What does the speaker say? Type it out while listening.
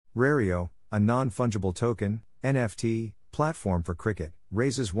Rario, a non-fungible token, NFT, platform for cricket,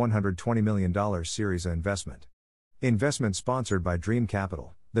 raises $120 million Series A investment. Investment sponsored by Dream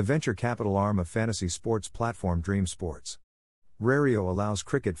Capital, the venture capital arm of fantasy sports platform Dream Sports. Rario allows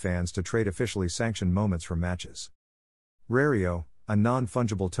cricket fans to trade officially sanctioned moments from matches. Rario, a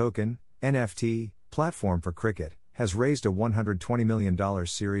non-fungible token, NFT, platform for cricket, has raised a $120 million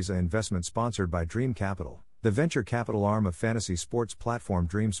Series A investment sponsored by Dream Capital, the venture capital arm of fantasy sports platform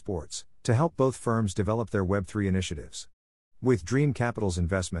Dream Sports, to help both firms develop their Web3 initiatives. With Dream Capital's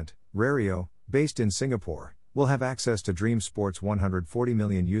investment, Rario, based in Singapore, will have access to Dream Sports' 140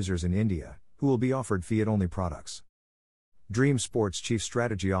 million users in India, who will be offered fiat-only products. Dream Sports Chief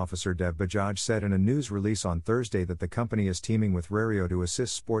Strategy Officer Dev Bajaj said in a news release on Thursday that the company is teaming with Rario to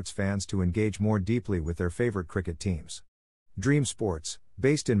assist sports fans to engage more deeply with their favorite cricket teams. Dream Sports,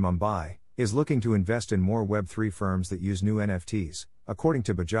 based in Mumbai, is looking to invest in more Web3 firms that use new NFTs, according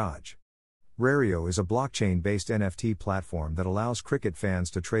to Bajaj. Rario is a blockchain-based NFT platform that allows cricket fans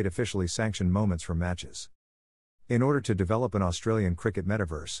to trade officially sanctioned moments from matches. In order to develop an Australian cricket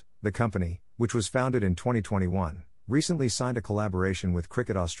metaverse, the company, which was founded in 2021, recently signed a collaboration with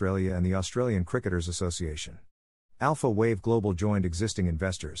Cricket Australia and the Australian Cricketers Association. Alpha Wave Global joined existing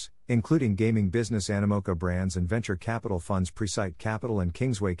investors, including gaming business Animoca Brands and venture capital funds Presight Capital and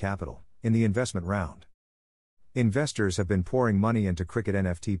Kingsway Capital, in the investment round. Investors have been pouring money into cricket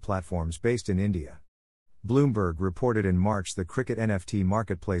NFT platforms based in India. Bloomberg reported in March that cricket NFT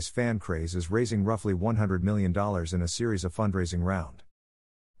marketplace FanCraze is raising roughly $100 million in a series of fundraising round.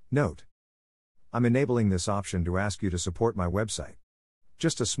 Note: I'm enabling this option to ask you to support my website.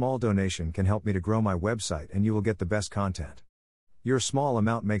 Just a small donation can help me to grow my website and you will get the best content. Your small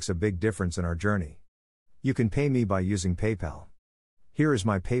amount makes a big difference in our journey. You can pay me by using PayPal. Here is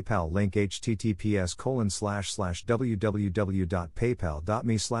my PayPal link: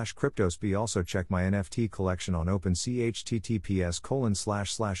 https://www.paypal.me/cryptosp. Also check my NFT collection on OpenSea: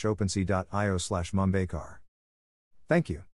 https://opensea.io/Mumbaikar. Thank you.